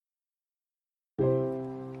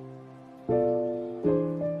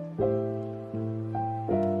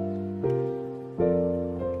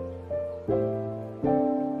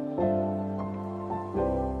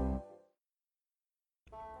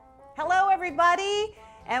everybody,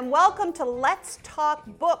 and welcome to Let's Talk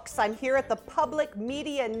Books. I'm here at the Public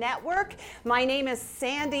Media Network. My name is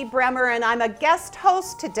Sandy Bremer, and I'm a guest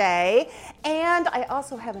host today. And I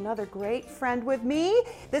also have another great friend with me.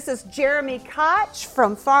 This is Jeremy Koch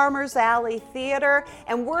from Farmers Alley Theater,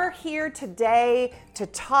 and we're here today to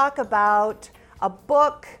talk about a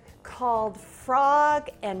book called Frog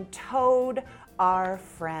and Toad Are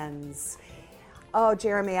Friends. Oh,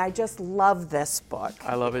 Jeremy, I just love this book.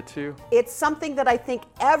 I love it too. It's something that I think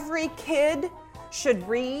every kid should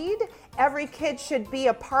read. Every kid should be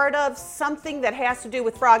a part of something that has to do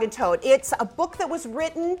with Frog and Toad. It's a book that was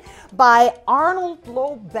written by Arnold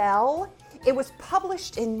Lobel. It was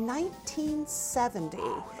published in 1970.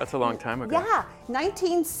 That's a long time ago. Yeah,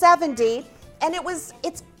 1970. And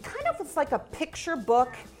it's kind of like a picture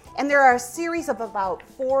book. And there are a series of about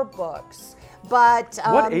 4 books. But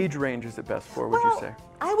what age range is it best for, would you say?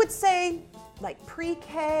 I would say like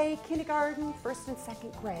pre-K, kindergarten, 1st and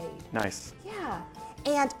 2nd grade. Nice. Yeah.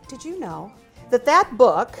 And did you know that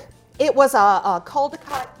book, it was a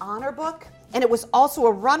Caldecott Honor Book, and it was also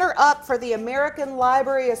a runner-up for the American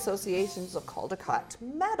Library Association's of Caldecott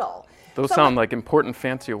Medal. Those sound like important,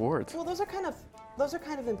 fancy awards. Well, those are kind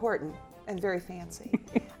of important and very fancy.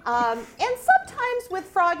 And sometimes with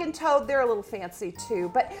Frog and Toad, they're a little fancy too.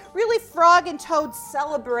 But really, Frog and Toad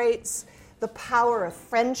celebrates the power of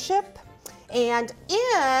friendship. And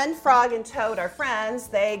in Frog and Toad Are Friends,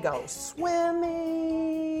 they go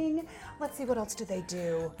swimming. Let's see, what else do they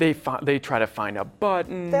do? They try to find a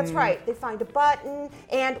button. That's right, they find a button.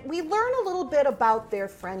 And we learn a little bit about their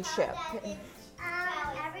friendship.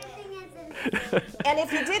 And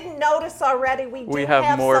if you didn't notice already, we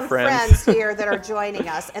have more some friends here that are joining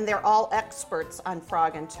us, and they're all experts on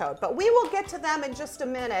Frog and Toad. But we will get to them in just a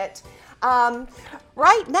minute.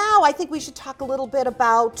 Right now, I think we should talk a little bit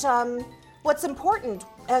about what's important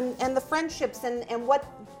and the friendships and what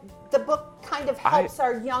the book kind of helps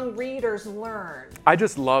our young readers learn. I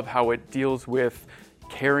just love how it deals with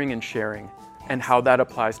caring and sharing, and how that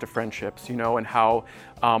applies to friendships, and how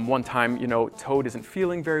one time, Toad isn't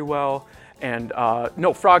feeling very well, and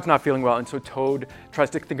Frog's not feeling well, and so Toad tries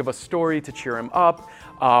to think of a story to cheer him up.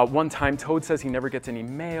 One time, Toad says he never gets any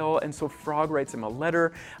mail, and so Frog writes him a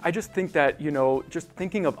letter. I just think that, just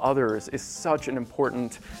thinking of others is such an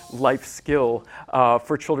important life skill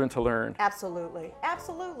for children to learn. Absolutely,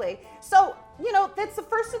 absolutely. So, that's the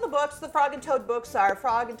first of the books. The Frog and Toad books are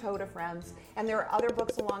Frog and Toad Are Friends, and there are other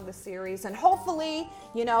books along the series. And hopefully,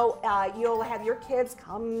 you'll have your kids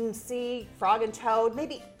come see Frog and Toad.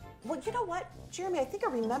 Maybe, well, you know what, Jeremy, I think I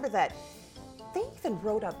remember that they even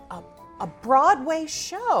wrote a Broadway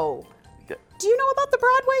show. Do you know about the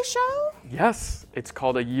Broadway show? Yes, it's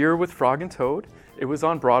called A Year with Frog and Toad. It was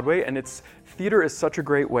on Broadway, and theater is such a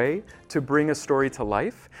great way to bring a story to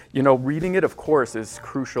life. Reading it, of course, is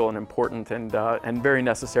crucial and important and very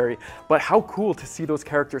necessary. But how cool to see those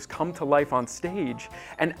characters come to life on stage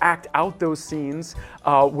and act out those scenes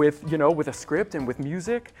with a script and with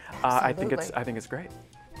music. I think it's great.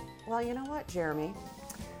 Well, you know what, Jeremy?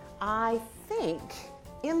 I think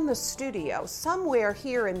in the studio, somewhere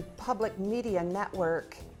here in Public Media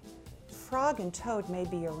Network, Frog and Toad may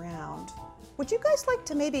be around. Would you guys like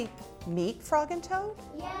to maybe meet Frog and Toad?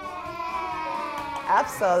 Yeah!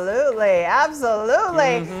 Absolutely,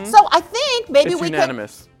 absolutely. Mm-hmm. So I think maybe it's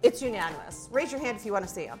unanimous. It's unanimous. Raise your hand if you want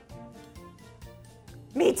to see them.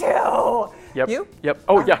 Me too. Yep. You? Yep.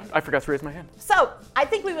 Oh, yeah, I forgot to raise my hand. So I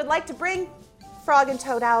think we would like to bring Frog and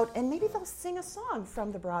Toad out, and maybe they'll sing a song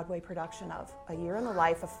from the Broadway production of A Year in the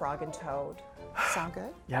Life of Frog and Toad. Sound good?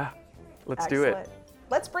 Yeah, let's Excellent. do it.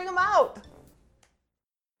 Let's bring them out.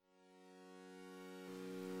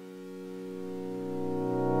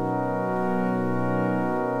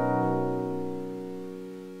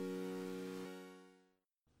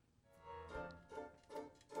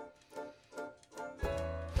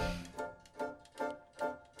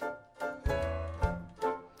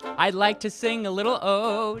 I'd like to sing a little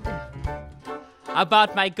ode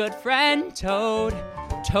about my good friend Toad,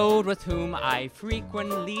 Toad with whom I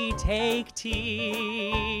frequently take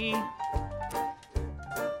tea.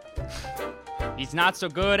 He's not so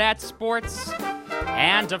good at sports,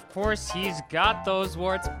 and of course he's got those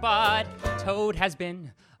warts, but Toad has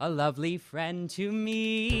been a lovely friend to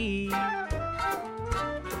me.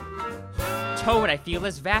 Toad, I feel,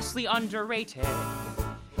 is vastly underrated,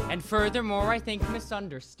 and furthermore, I think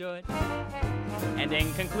misunderstood. And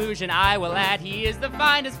in conclusion, I will add, he is the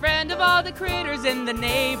finest friend of all the critters in the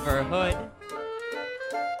neighborhood.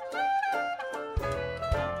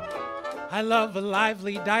 I love a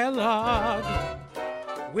lively dialogue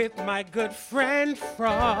with my good friend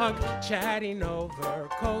Frog, chatting over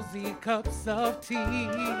cozy cups of tea.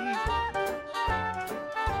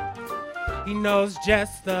 He knows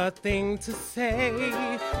just the thing to say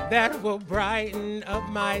that will brighten up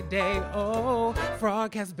my day. Oh,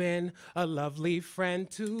 Frog has been a lovely friend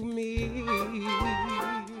to me.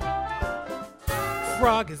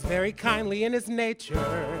 Frog is very kindly in his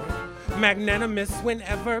nature, magnanimous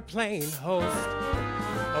whenever playing host.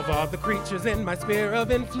 Of all the creatures in my sphere of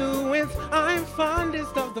influence, I'm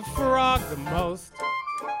fondest of the frog the most.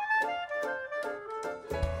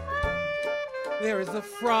 There is a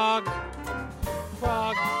frog,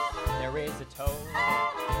 There is a toad,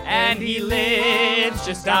 and he lives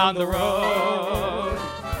just down the road.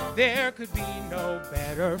 there could be no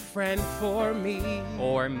better friend for me.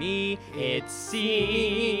 For me, it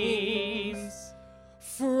seems.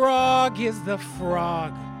 Frog is the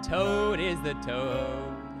frog Toad is the toad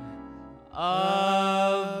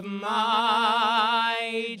of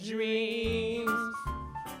my dreams.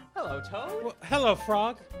 Hello, Toad. Well, hello,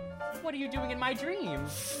 Frog. What are you doing in my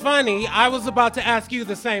dreams? Funny, I was about to ask you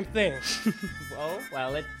the same thing. Oh,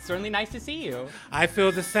 well, it's certainly nice to see you. I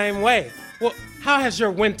feel the same way. Well, how has your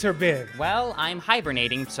winter been? Well, I'm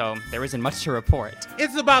hibernating, so there isn't much to report.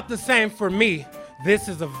 It's about the same for me. This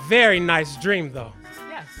is a very nice dream, though.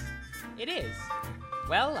 Yes, it is.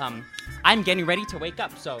 Well, I'm getting ready to wake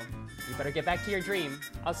up, so you better get back to your dream.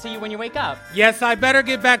 I'll see you when you wake up. Yes, I better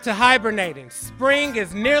get back to hibernating. Spring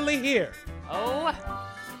is nearly here. Oh,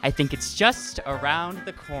 I think it's just around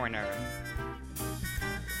the corner.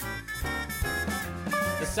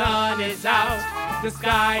 The sun is out, The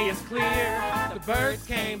sky is clear. The birds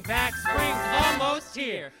came back. Spring's almost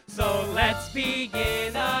here. So let's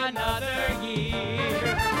begin another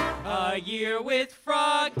year. A year with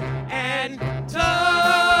Frog and Toad.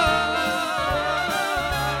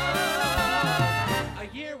 A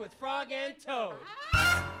year with Frog and Toad.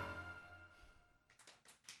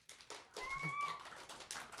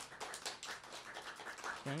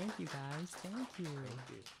 Thank you, guys. Thank you.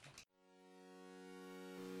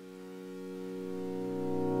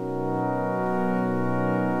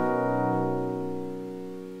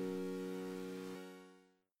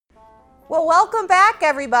 Well, welcome back,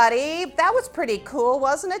 everybody. That was pretty cool,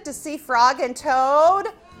 wasn't it, to see Frog and Toad?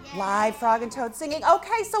 Live Frog and Toad singing.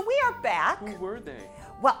 Okay, so we are back. Who were they?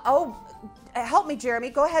 Well, help me,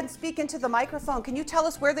 Jeremy. Go ahead and speak into the microphone. Can you tell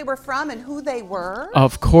us where they were from and who they were?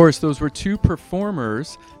 Of course, those were two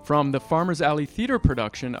performers from the Farmers Alley Theater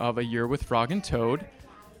production of A Year with Frog and Toad.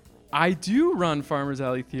 I do run Farmers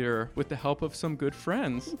Alley Theater with the help of some good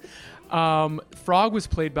friends. Frog was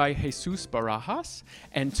played by Jesus Barajas,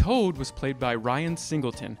 and Toad was played by Ryan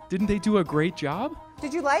Singleton. Didn't they do a great job?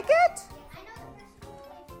 Did you like it?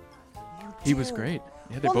 He was great.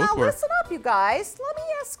 Yeah, they Well, both now were. listen up, you guys. Let me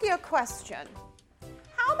ask you a question.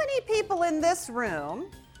 How many people in this room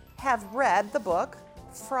have read the book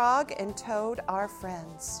Frog and Toad Are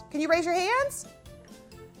Friends? Can you raise your hands?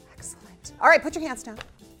 Excellent. All right, put your hands down.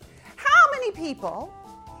 How many people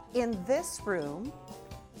in this room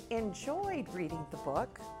enjoyed reading the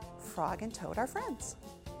book Frog and Toad Are Friends?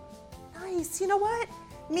 Nice. You know what?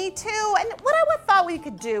 Me too. And what I thought we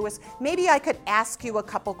could do is maybe I could ask you a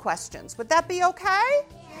couple questions. Would that be okay?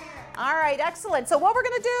 All right, excellent. So what we're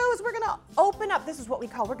going to do is we're going to open up. This is what we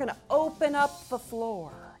call, we're going to open up the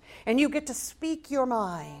floor. And you get to speak your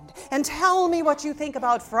mind and tell me what you think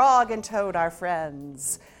about Frog and Toad Are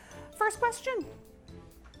Friends. First question.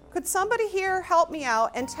 Could somebody here help me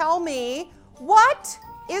out and tell me what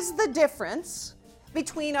is the difference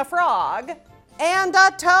between a frog and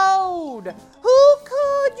a toad? Who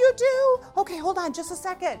could you do? Okay, hold on just a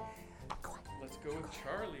second. Go on. Let's go with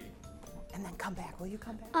Charlie. And then come back. Will you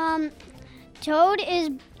come back? Toad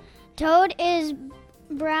is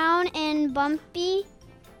brown and bumpy,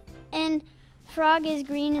 and Frog is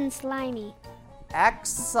green and slimy.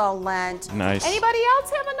 Excellent. Nice. Anybody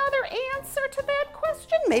else have another answer to that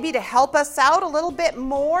question? Maybe to help us out a little bit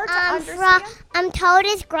more to understand? Toad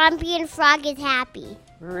is grumpy and Frog is happy.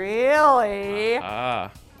 Really?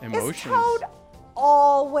 Ah, emotions. Is Toad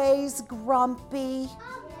always grumpy?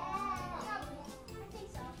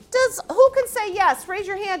 Who can say yes? Raise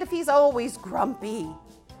your hand if he's always grumpy.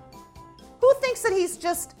 Who thinks that he's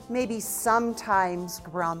just maybe sometimes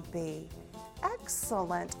grumpy?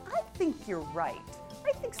 Excellent. I think you're right.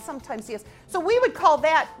 I think sometimes he is. So we would call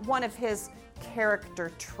that one of his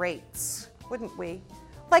character traits, wouldn't we?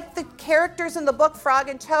 Like the characters in the book Frog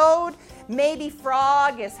and Toad, maybe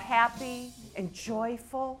Frog is happy and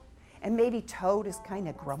joyful, and maybe Toad is kind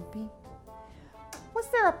of grumpy. Was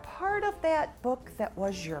there a part of that book that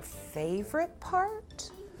was your favorite part?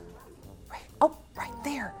 Oh, right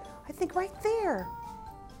there. I think right there.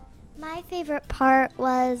 My favorite part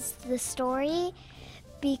was the story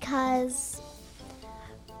because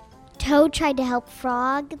Toad tried to help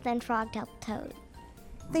Frog, then Frog helped Toad.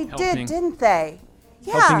 They Helping. did, didn't they?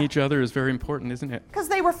 Helping Yeah, each other is very important, isn't it? because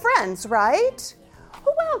they were friends, right?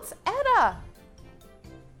 Who else? Etta.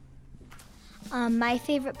 My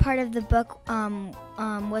favorite part of the book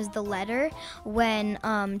was the letter when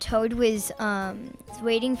Toad was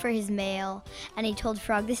waiting for his mail, and he told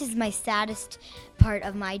Frog, "This is my saddest part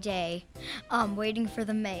of my day, waiting for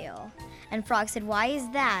the mail." And Frog said, "Why is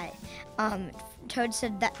that?" Toad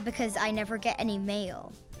said, "That because I never get any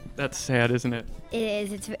mail." That's sad, isn't it? It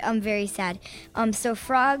is. It's very sad. So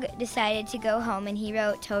Frog decided to go home, and he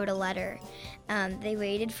wrote Toad a letter. They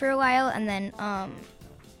waited for a while, and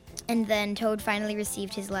then Toad finally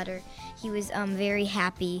received his letter. He was very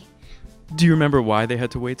happy Do you remember why they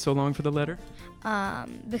had to wait so long for the letter?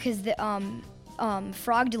 because the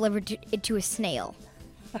Frog delivered it to a snail.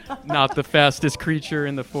 Not the fastest creature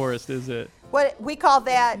in the forest, is it? What we call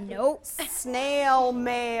that Nope. snail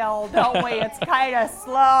mail, don't we? It's kind of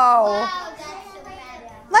slow.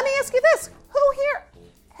 Let me ask you this. Who here,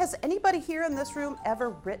 has anybody here in this room ever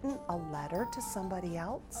written a letter to somebody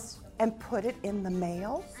else and put it in the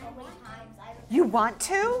mail? You want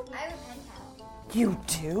to? You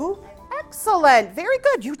do? Excellent. Very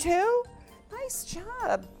good. You too? Nice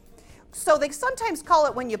job. So they sometimes call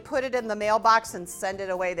it when you put it in the mailbox and send it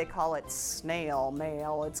away, they call it snail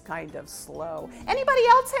mail. It's kind of slow. Anybody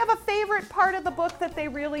else have a favorite part of the book that they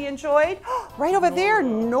really enjoyed? Right over there,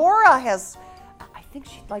 Nora has, I think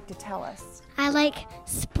she'd like to tell us. I like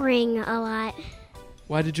spring a lot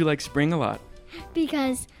Why did you like spring a lot?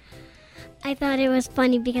 because I thought it was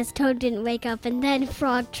funny because Toad didn't wake up and then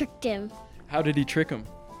Frog tricked him How did he trick him?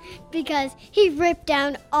 because he ripped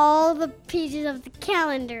down all the pages of the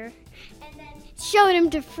calendar and then showed him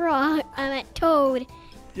to Toad.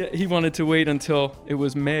 Yeah, he wanted to wait until it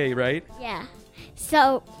was May, right? Yeah.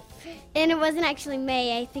 So, and it wasn't actually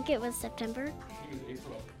May. I think it was September.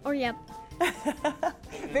 Or yep.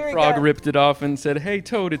 Very Frog good. ripped it off and said, "Hey,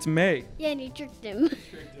 Toad, it's May." Yeah, and he tricked him.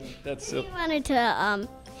 That's he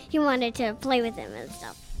wanted to play with him and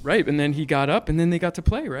stuff. right. And then he got up, and then they got to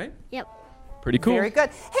play, right? Yep. Pretty cool. Very good.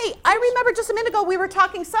 Hey, I remember just a minute ago we were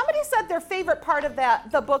talking, somebody said their favorite part of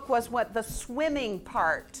the book was what, the swimming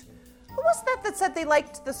part. Who was that said they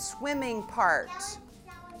liked the swimming part?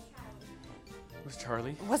 It was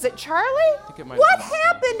Charlie. Was it Charlie? think it might What have been.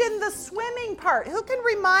 happened in the swimming part? Who can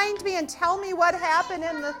remind me and tell me what happened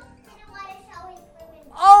in the...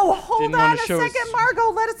 Oh, hold Didn't on wanna a show his- second,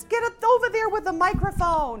 Margot. Let us get it over there with the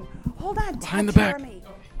microphone. Hold on. Behind tell the back. Jeremy.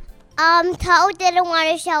 Toad didn't want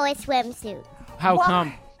to show his swimsuit How Why?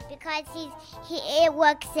 come? because it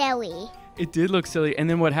looked silly. It did look silly. And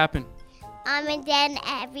then what happened? And then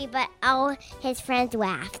all his friends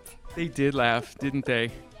laughed. They did laugh, didn't they?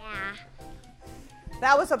 Yeah.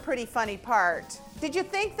 That was a pretty funny part. Did you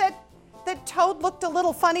think that Toad looked a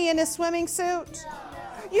little funny in his swimming suit?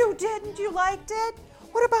 No. You didn't? You liked it?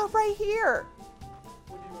 What about right here?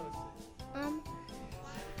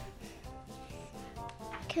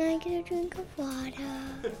 Can I get a drink of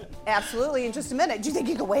water? Absolutely, in just a minute. Do you think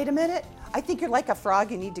you can wait a minute? I think you're like a frog,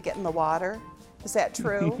 you need to get in the water. Is that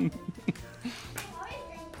true?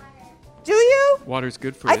 Do you? Water's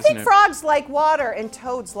good for you, I think isn't it? frogs like water and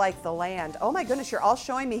toads like the land. Oh my goodness, you're all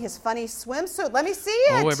showing me his funny swimsuit. Let me see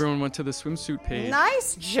it. Oh, everyone went to the swimsuit page.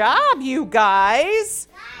 Nice job, you guys.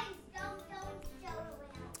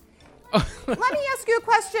 Let me ask you a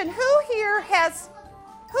question. Who here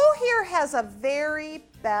has a very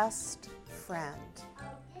best friend?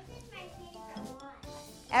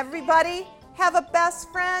 Everybody have a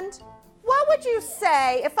best friend? What would you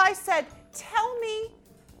say if I said, tell me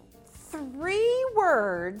 3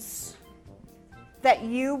 words that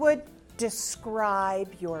you would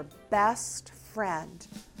describe your best friend?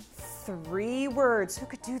 3 words. Who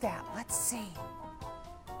could do that? Let's see.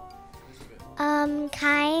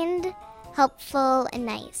 Kind, helpful, and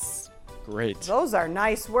nice. Great. Those are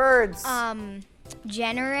nice words.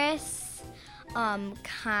 Generous,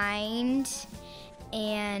 kind,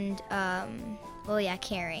 and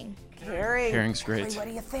caring. Caring. Caring's great. Kelly, what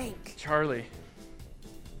do you think? Charlie.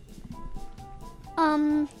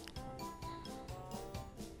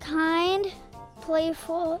 Kind,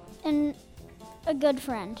 playful, and a good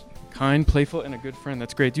friend. Kind, playful, and a good friend.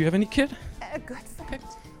 That's great. Do you have any kid? A good friend.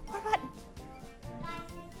 What about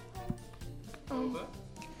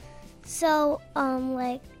So,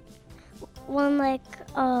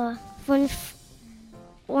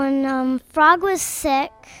 when Frog was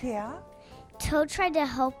sick, yeah? Toad tried to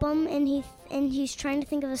help him, and he's trying to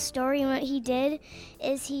think of a story. And what he did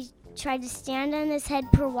is he tried to stand on his head,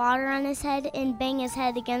 pour water on his head, and bang his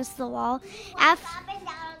head against the wall.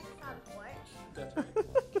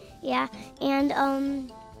 Yeah,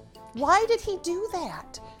 and Why did he do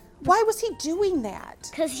that? Why was he doing that?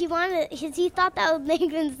 because he thought that would make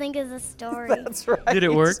him think of the story. That's right. Did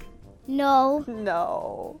it work? No.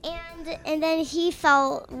 No. And then he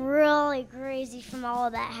felt really crazy from all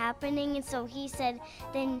of that happening, and so he said,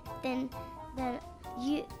 then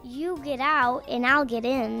you get out and I'll get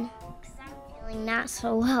in, 'cause I'm feeling not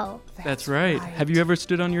so well. That's right. Have you ever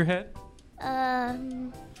stood on your head?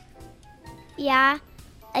 Yeah,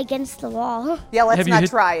 against the wall. Yeah, let's Have you not hit-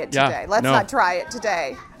 try it Yeah, today. Let's no. not try it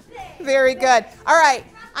today. Very good. All right,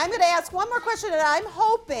 I'm going to ask one more question, and I'm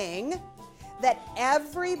hoping that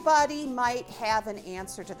everybody might have an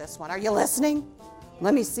answer to this one. Are you listening?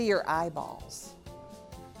 Let me see your eyeballs.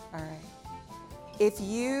 All right. If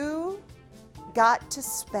you got to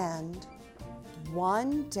spend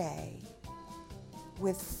one day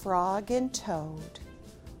with Frog and Toad,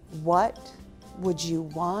 what would you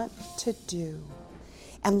want to do?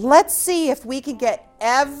 And let's see if we can get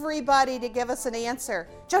everybody to give us an answer.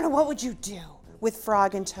 Jonah, what would you do with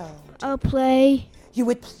Frog and Toad? I'll play. You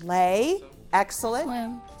would play? Excellent.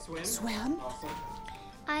 Swim. Swim?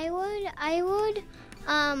 I would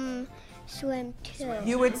swim too.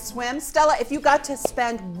 You would swim? Stella, if you got to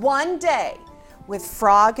spend one day with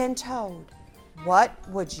Frog and Toad, what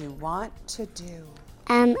would you want to do?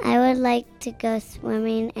 I would like to go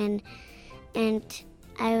swimming and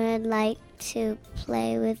I would like to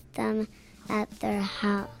play with them at their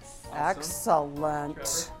house.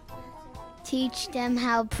 Excellent. Teach them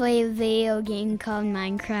how to play a video game called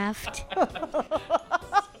Minecraft.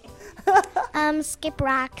 Skip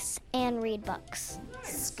rocks and read books.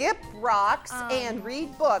 Skip rocks and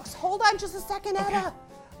read books. Hold on just a second, Etta.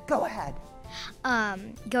 Go ahead.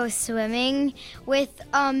 Go swimming with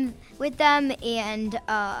them and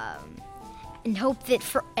hope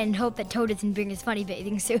that Toad doesn't bring his funny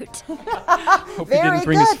bathing suit. Hope he Very didn't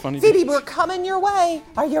bring his good. funny Phoebe, bits. we're coming your way.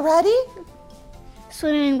 Are you ready?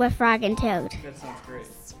 Swimming with Frog and Toad. That sounds great.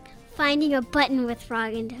 Finding a button with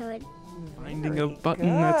Frog and Toad. Finding a button,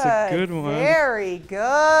 that's a good one. Very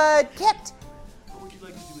good. Kit. What would you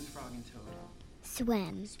like to do with Frog and Toad?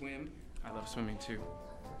 Swim. Swim? I love swimming too.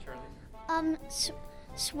 Charlie?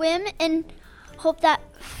 Swim and hope that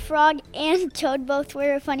Frog and Toad both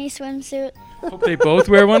wear a funny swimsuit. Hope they both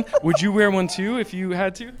wear one. Would you wear one too if you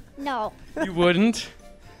had to? No. You wouldn't?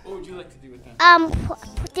 What would you like to do with them?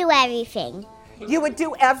 Do everything. You would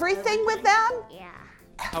do everything with them? Yeah.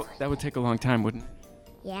 That would take a long time, wouldn't it?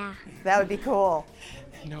 Yeah. That would be cool.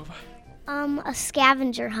 Nova? A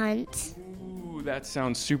scavenger hunt. Ooh, that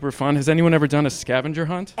sounds super fun. Has anyone ever done a scavenger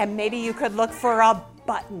hunt? And maybe you could look for a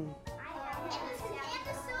button.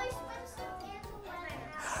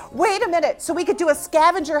 Wait a minute. So we could do a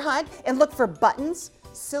scavenger hunt and look for buttons,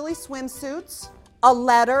 silly swimsuits, a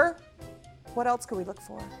letter. What else could we look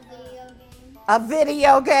for? A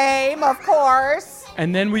video game, of course.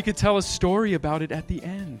 And then we could tell a story about it at the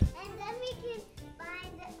end. And then we can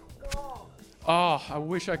find gold. Oh, I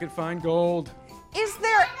wish I could find gold. Is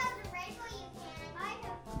there,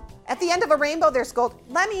 at the end of a rainbow, there's gold.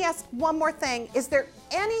 Let me ask one more thing. Is there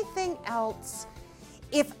anything else,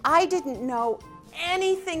 if I didn't know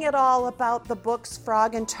anything at all about the books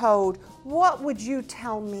Frog and Toad, what would you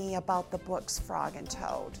tell me about the books Frog and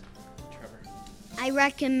Toad? I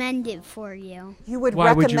recommend it for you You would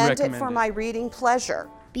Why would recommend you it for recommend it? my reading pleasure.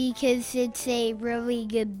 because it's a really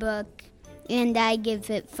good book and I give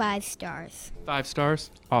it 5 stars. 5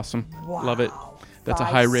 stars? Awesome. Wow. Love it. That's a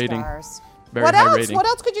 5 high rating. stars. Very What high else? rating. What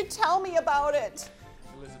else could you tell me about it?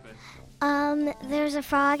 Elizabeth. There's a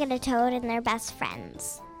frog and a toad and they're best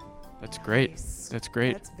friends. That's great. That's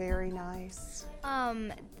great. That's very nice.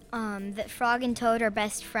 That Frog and Toad are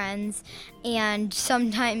best friends, and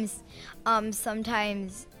sometimes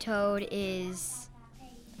Toad is,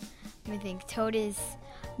 Toad is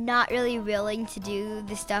not really willing to do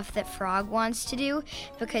the stuff that Frog wants to do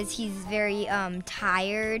because he's very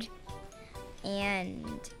tired,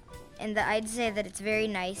 and I'd say that it's very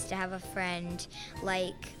nice to have a friend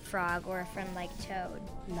like Frog or a friend like Toad.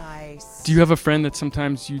 Nice. Do you have a friend that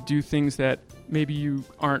sometimes you do things that maybe you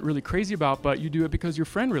aren't really crazy about, but you do it because your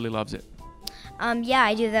friend really loves it? Yeah,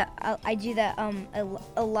 I do that. I do that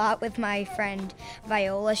a lot with my friend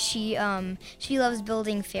Viola. She loves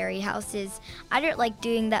building fairy houses. I don't like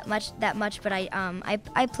doing that much, but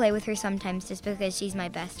I play with her sometimes just because she's my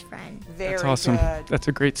best friend. Very That's awesome. good. That's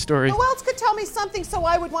a great story. Who else could tell me something so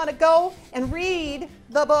I would want to go and read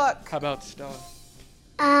the book? How about Stella?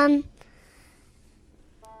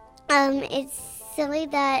 It's silly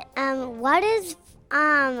that why does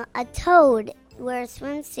a toad wear a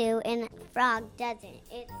swimsuit and a frog doesn't?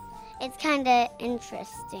 It's kind of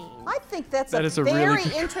interesting. I think that's That a is a very really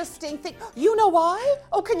good- interesting thing. You know why?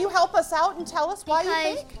 Oh, can you help us out and tell us why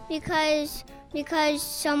you think? Because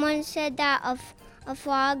someone said that a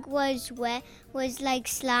frog was wet, was like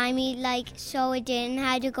slimy, like so it didn't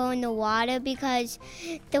have to go in the water because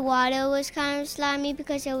the water was kind of slimy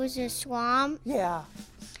because it was a swamp. Yeah.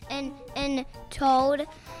 And Toad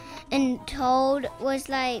was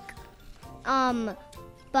like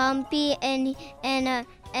bumpy and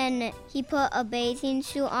he put a bathing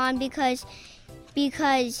suit on because he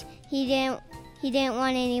didn't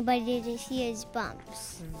want anybody to see his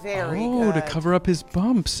bumps. Very Oh, good. to cover up his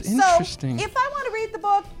bumps. Interesting. So, if I want to read the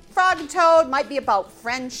book, Frog and Toad might be about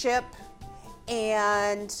friendship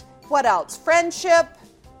and what else? Friendship,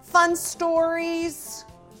 fun stories.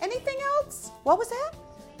 Anything else? What was that?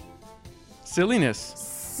 Silliness.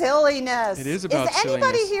 Silliness. It is about Is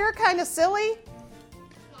anybody silliness. here kind of silly?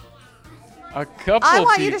 A couple I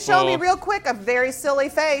want you to show me people. real quick a very silly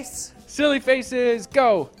face. Silly faces,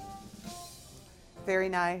 go. Very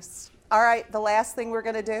nice. All right, the last thing we're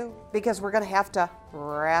going to do, because we're going to have to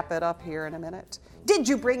wrap it up here in a minute. Did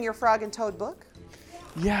you bring your Frog and Toad book?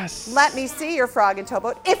 Yes. Let me see your Frog and Toad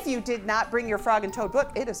book. If you did not bring your Frog and Toad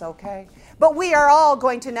book, it is okay. But we are all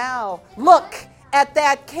going to now look at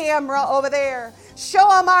that camera over there, show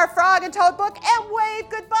them our Frog and Toad book, and wave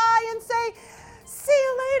goodbye and say, "See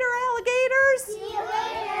you later, alligators." See you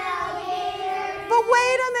later, alligator. But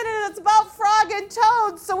wait a minute, it's about Frog and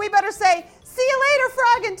Toad, so we better say, "See you later,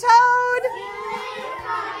 Frog and Toad." See you later,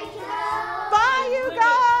 Frog and Toad. Bye, you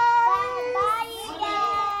guys.